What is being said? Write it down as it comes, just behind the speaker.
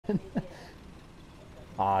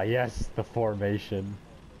Ah, yes, the formation.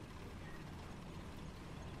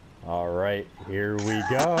 Alright, here we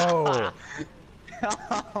go!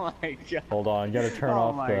 Oh my god. Hold on, gotta turn Oh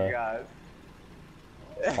off my the god.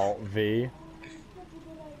 Alt-V.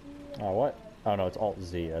 Oh, what? Oh no, it's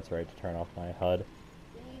Alt-Z, that's right, to turn off my HUD.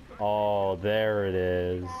 Oh, there it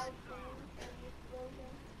is.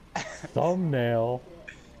 Thumbnail.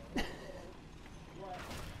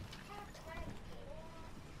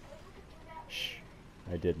 Shh,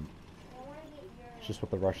 I didn't. It's just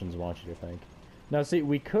what the Russians want you to think. Now see,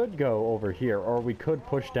 we could go over here, or we could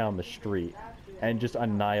push down the street and just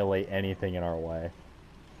annihilate anything in our way.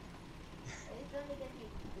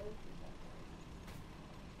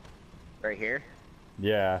 Right here?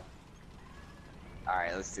 Yeah.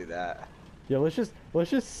 Alright, let's do that. Yeah, let's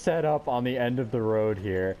just set up on the end of the road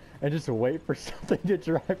here and just wait for something to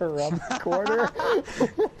drive around the corner.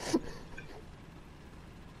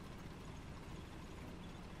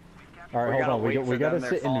 All right, hold on. We gotta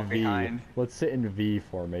sit in V. Behind. Let's sit in V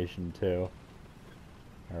formation too.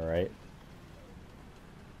 All right.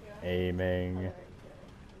 Aiming.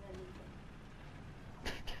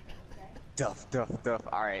 Duff.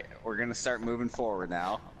 Alright, we're gonna start moving forward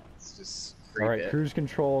now. Let's just All right, cruise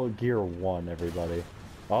control gear 1, everybody.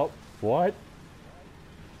 Oh, what?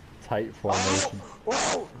 Tight formation.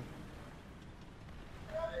 Whoa!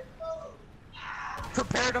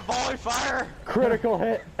 Prepare to volley fire! Critical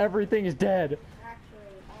hit. Everything is dead.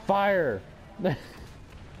 Fire.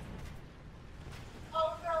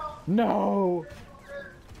 No.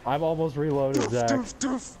 I'm almost reloaded, Zach.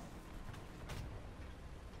 Doof.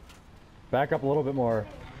 Back up a little bit more.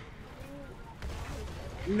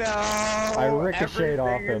 No! I ricocheted off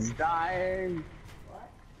Everything is him. dying.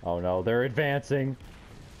 Oh no, they're advancing.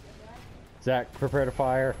 Zach, prepare to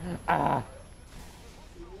fire. Ah!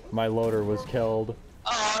 My loader was killed.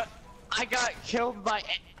 I got killed by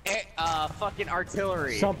fucking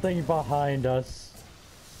artillery. Something behind us.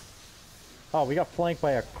 Oh, we got flanked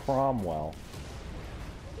by a Cromwell.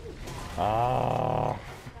 Ah!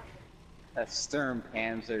 A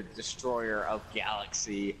Sturmpanzer, destroyer of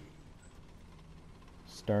galaxy.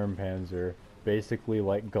 Sturmpanzer. Basically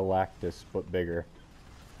like Galactus, but bigger.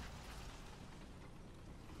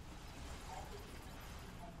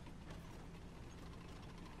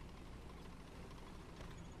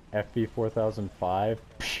 FB 4005?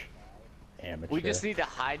 Psh, amateur. We just need to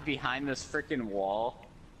hide behind this freaking wall,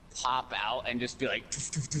 pop out, and just be like.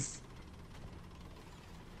 Doof, doof, doof.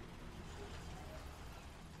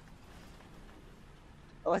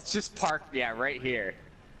 Let's just park, yeah, right here.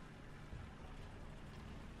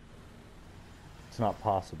 It's not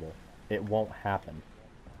possible. It won't happen.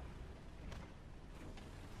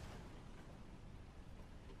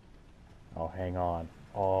 Oh, hang on.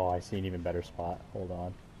 Oh, I see an even better spot. Hold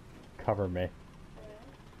on. Cover me.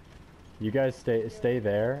 You guys stay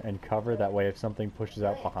there and cover, that way if something pushes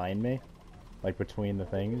out behind me, like between the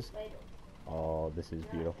things. Oh, this is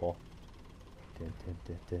beautiful.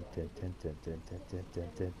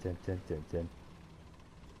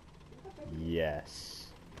 Yes.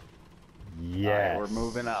 Yes. Alright, we're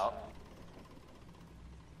moving up.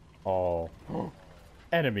 Oh.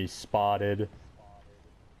 Enemy spotted.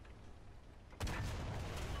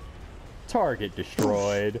 Target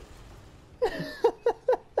destroyed.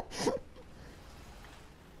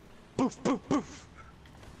 Boof, boof, boof.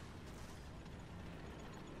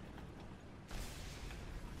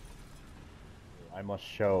 I must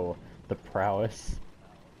show the prowess.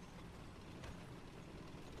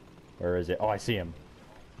 Where is it? Oh, I see him.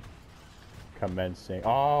 Commencing.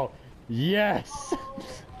 Oh, yes!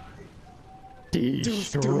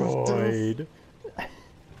 Destroyed.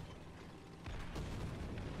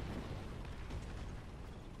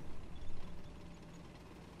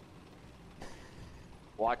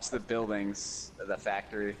 Watch the buildings of the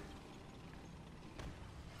factory.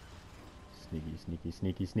 Sneaky, sneaky,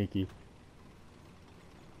 sneaky, sneaky.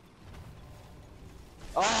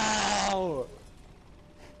 Oh!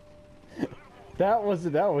 That was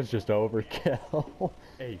just overkill.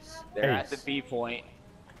 Ace. They're Ace. at the B point.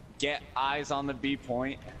 Get eyes on the B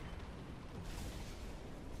point.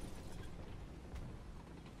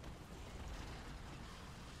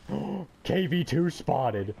 KV2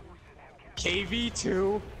 spotted.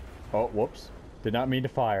 KV2. Oh, whoops. Did not mean to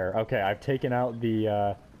fire. Okay, I've taken out the,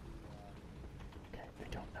 Okay, I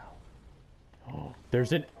don't know. Oh, there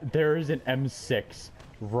is an M6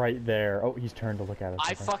 right there. Oh, he's turned to look at us.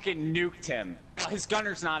 I fucking nuked him. Oh, his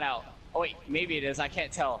gunner's not out. Oh wait, maybe it is. I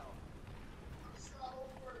can't tell.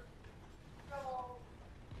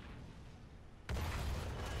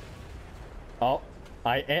 Oh,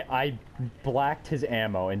 I blacked his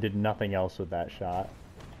ammo and did nothing else with that shot.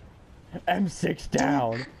 M6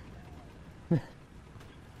 down.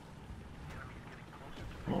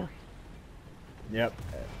 Yep.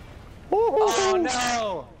 Oh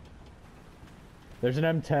no! There's an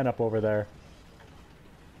M10 up over there.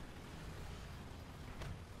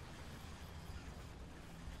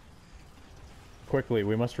 Quickly,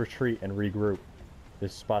 we must retreat and regroup.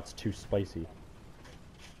 This spot's too spicy.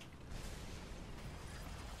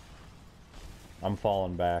 I'm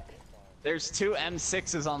falling back. There's 2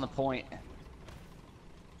 M6s on the point.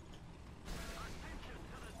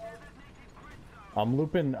 I'm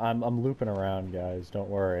looping around, guys, don't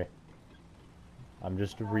worry. I'm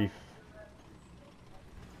just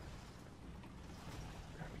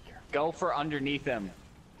Go for underneath him.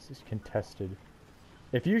 This is contested.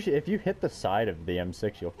 If you hit the side of the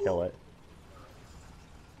M6, you'll kill it.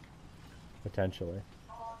 Potentially.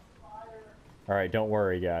 All right, don't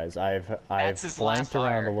worry, guys. I've flanked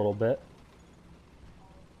around a little bit.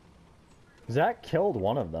 Zach killed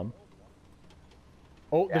one of them.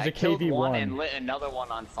 Oh, Yeah, there's a KV-1. killed one and lit another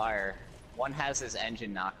one on fire. One has his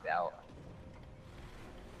engine knocked out.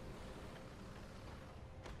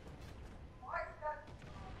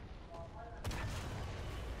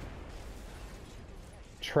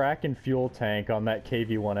 Track and fuel tank on that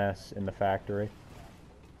KV-1S in the factory.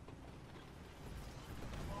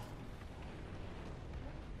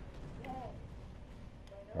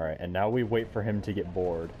 Alright, and now we wait for him to get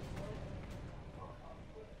bored.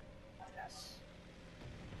 Yes.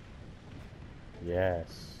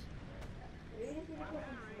 Yes.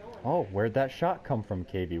 Oh, where'd that shot come from,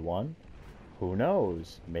 KV-1? Who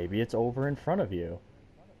knows? Maybe it's over in front of you.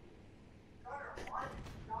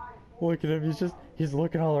 Look at him, he's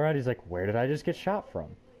looking all around, he's like, where did I just get shot from?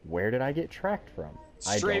 Where did I get tracked from?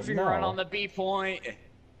 Strafing run on the B point.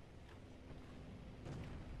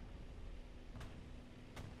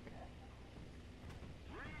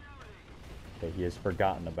 Okay, he has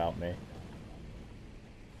forgotten about me.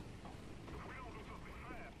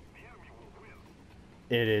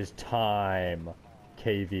 It is time,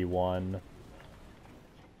 KV-1.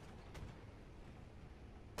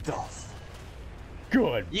 DOOF.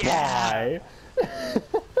 Goodbye!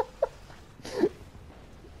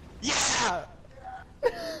 Yeah!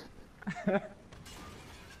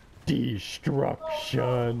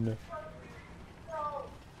 Destruction!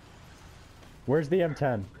 Where's the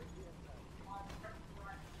M10?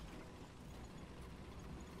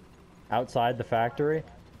 Outside the factory?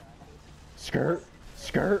 Skirt!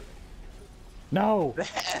 Skirt! No! The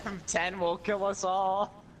M10 will kill us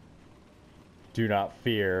all. Do not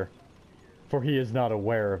fear, for he is not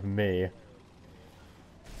aware of me.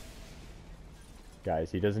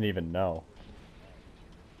 Guys, he doesn't even know.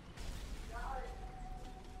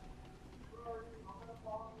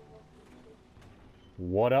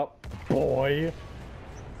 What up, boy?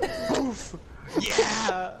 Oof!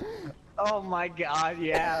 Yeah! Oh my god,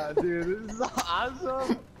 yeah, dude, this is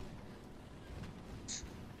awesome!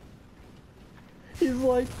 He's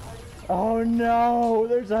like, oh no,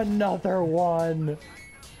 there's another one!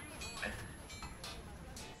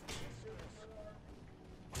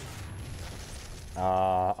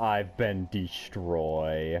 I've been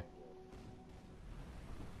destroyed.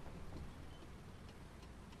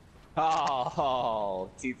 Oh,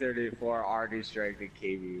 T-34 already strike the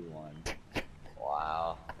KV-1.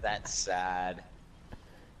 Wow, that's sad.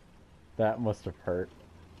 That must have hurt.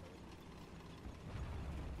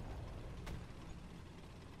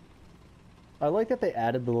 I like that they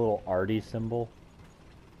added the little arty symbol.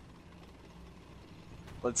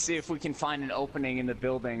 Let's see if we can find an opening in the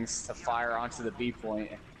buildings to fire onto the B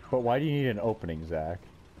point. But why do you need an opening, Zach?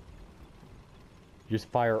 Just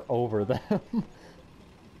fire over them.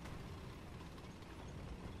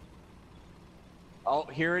 Oh,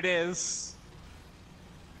 here it is.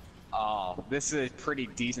 Oh, this is a pretty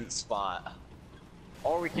decent spot.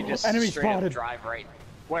 Or we can just Enemy straight spotted. up drive right.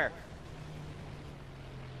 Where?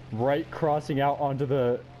 Right crossing out onto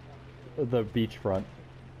the beachfront.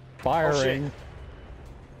 Firing.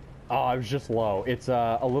 Oh, I was just low. It's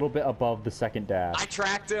a little bit above the second dash. I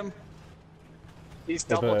tracked him. He's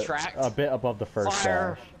double tracked. A bit above the first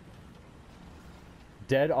Fire. dash.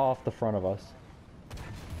 Dead off the front of us.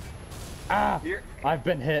 Ah! I've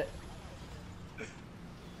been hit.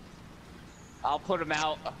 I'll put him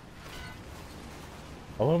out.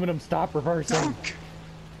 Aluminum, stop reversing. Dunk.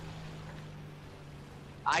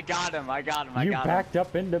 I got him. I got him. I You got backed him.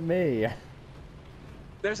 up into me.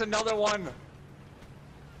 There's another one.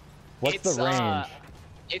 What's the range?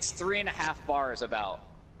 It's 3.5 bars about.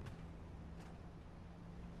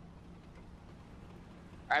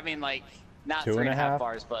 I mean, like, not 3.5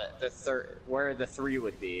 bars, but the where the 3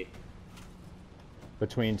 would be.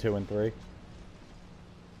 Between 2 and 3.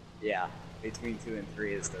 Yeah, between 2 and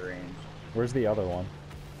 3 is the range. Where's the other one?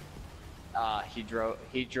 He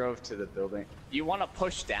drove to the building. You want to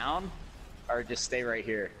push down, or just stay right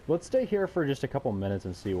here? Let's stay here for just a couple minutes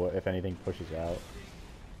and see what if anything pushes out.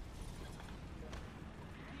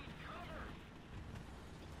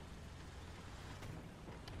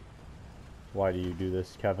 Why do you do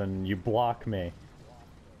this, Kevin? You block me.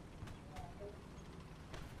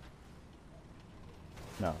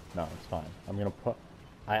 No, it's fine. I'm gonna put...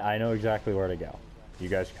 I know exactly where to go. You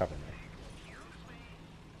guys cover me.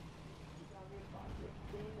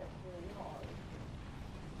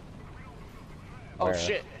 Oh Where?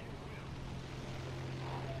 shit!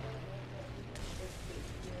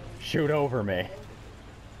 Shoot over me.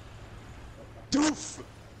 DOOF!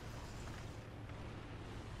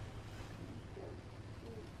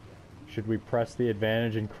 Should we press the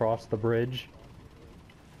advantage and cross the bridge?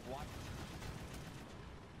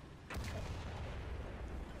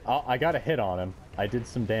 Oh, I got a hit on him. I did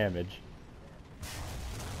some damage.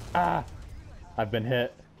 Ah! I've been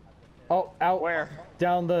hit. Oh, out. Where?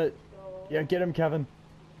 Down the... Yeah, get him, Kevin.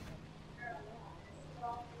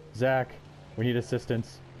 Zach, we need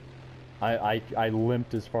assistance. I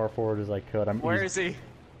limped as far forward as I could. Where is he?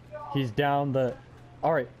 He's down the...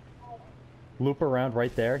 Alright. Loop around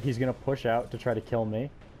right there. He's gonna push out to try to kill me.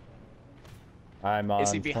 I'm on...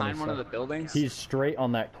 Is he behind one of the buildings? He's straight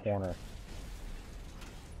on that corner.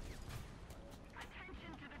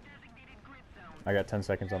 I got 10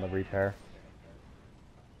 seconds on the repair.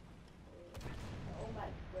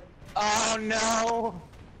 Oh no!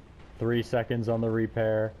 3 seconds on the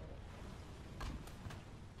repair.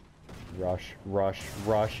 Rush, rush,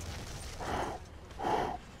 rush.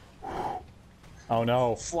 Oh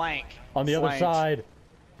no. Flank. On the other side.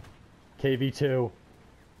 KV2.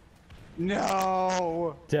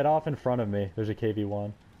 No! Dead off in front of me. There's a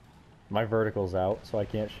KV1. My vertical's out, so I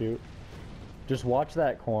can't shoot. Just watch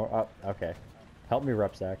that corner. Oh, okay. Help me,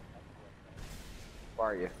 rep Zach. Where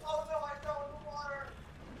are you? Oh no, I fell in the water!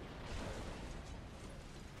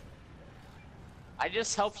 I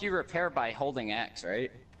just helped you repair by holding X,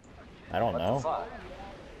 right? I don't What know. the fuck?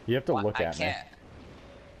 You have to What? look I at me. can't.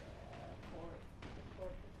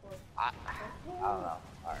 I don't know.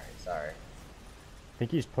 Alright, sorry. I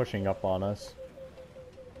think he's pushing up on us.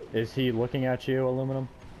 Is he looking at you, Aluminum?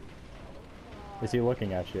 Is he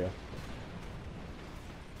looking at you?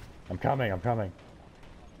 I'm coming, I'm coming.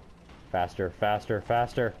 Faster, faster,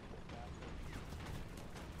 faster.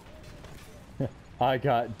 I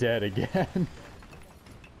got dead again.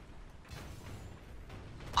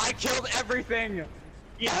 I killed everything!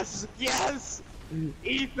 Yes! Yes!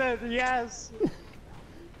 Ethan, yes!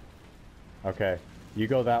 Okay, you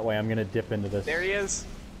go that way. I'm gonna dip into this. There he is.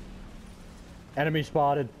 Enemy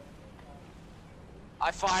spotted.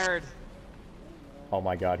 I fired. Oh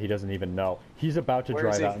my god, he doesn't even know. He's about to Where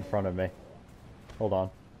is drive he? out in front of me. Hold on.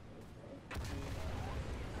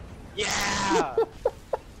 Yeah!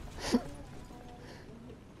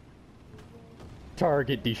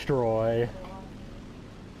 Target destroy.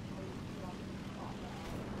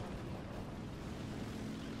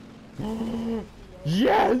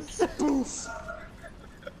 Yes!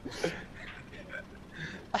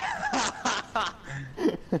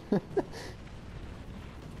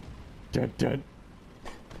 Dun dun.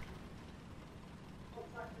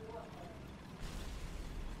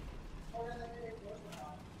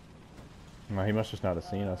 No, he must just not have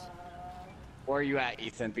seen us. Where are you at,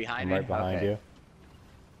 Ethan? Behind I'm me? right behind Okay. you.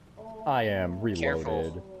 I am reloaded.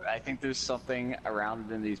 Careful. I think there's something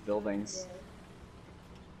around in these buildings.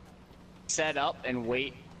 Set up and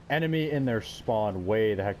wait. Enemy in their spawn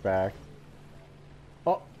way the heck back.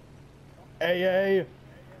 Oh! AA!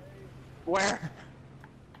 Where?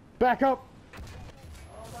 Back up!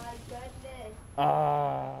 Oh my goodness.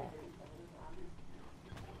 Ah!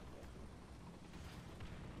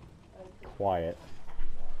 Quiet.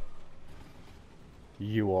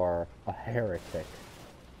 You are a heretic.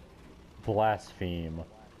 Blaspheme.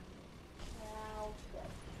 Now,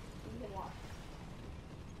 you can watch.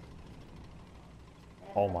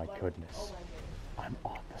 Oh my goodness. Oh my goodness. I'm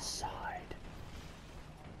on the side.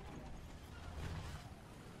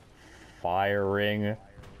 Firing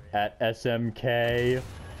at SMK.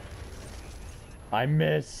 I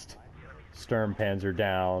missed. Sturmpanzer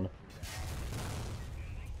down.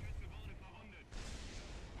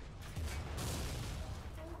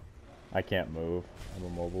 I can't move. I'm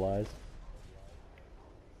immobilized.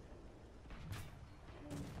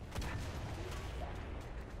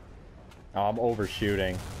 Oh, I'm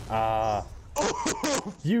overshooting. Ah.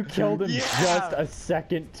 You killed him Yeah! just a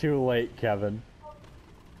second too late, Kevin.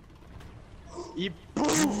 You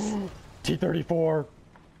poof! T-34.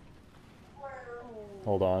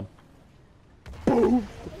 Hold on. Boom!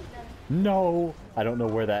 No! I don't know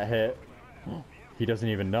where that hit. He doesn't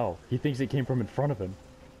even know. He thinks it came from in front of him.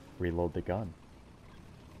 Reload the gun.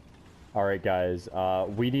 Alright guys,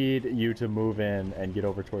 we need you to move in and get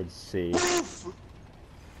over towards C.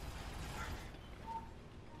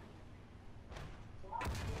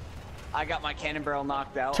 I got my cannon barrel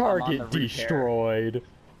knocked out. Target destroyed.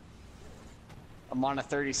 I'm on a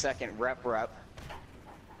 30-second rep.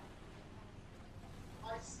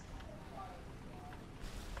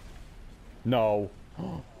 No.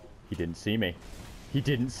 He didn't see me. He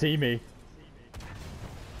didn't see me.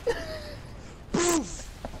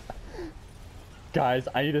 Guys,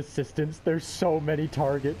 I need assistance. There's so many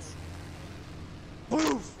targets.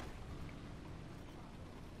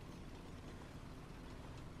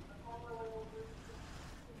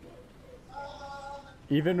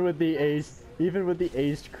 Even with the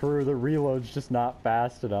aced crew, the reload's just not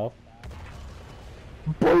fast enough.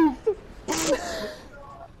 Boof!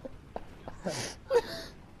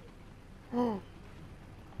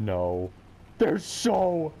 No. There's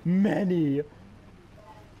so many!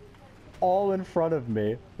 All in front of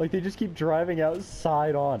me. Like, they just keep driving out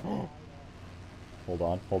side on. Hold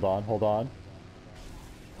on, hold on, hold on.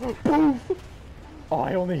 Boof! Oh,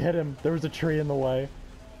 I only hit him. There was a tree in the way.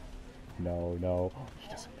 No, no. He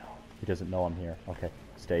doesn't know. He doesn't know I'm here. Okay.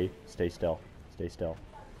 Stay still. Stay still.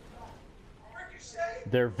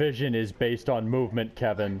 Their vision is based on movement,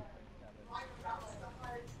 Kevin.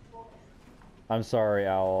 I'm sorry,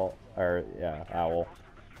 Owl. Or, yeah, Owl.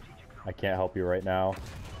 I can't help you right now.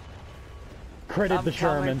 Critted the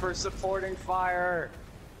Sherman. I'm coming for supporting fire.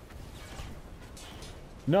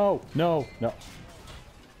 No, no, no.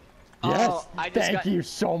 Yes, Oh, I just thank you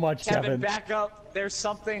so much, Kevin. Back up. There's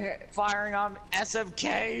something firing on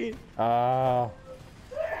SMK.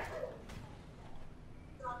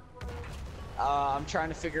 I'm trying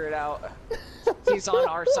to figure it out. He's on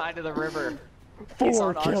our side of the river.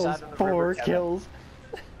 Four kills.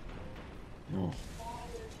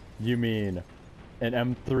 You mean an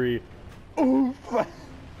M3? Oof.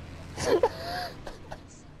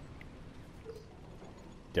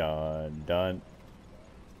 Done.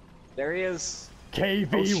 There he is.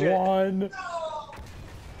 KV1.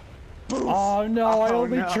 Oh no, I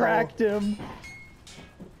only tracked him.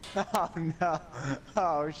 Oh no.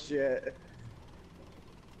 Oh shit.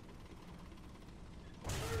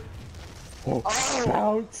 Oh,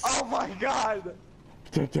 bounce. Oh my god.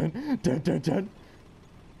 Dun.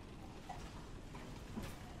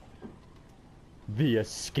 The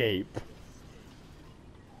escape.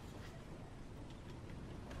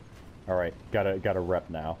 Alright, gotta rep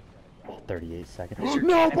now. Oh, 38 seconds.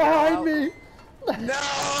 No, behind me!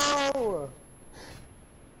 No!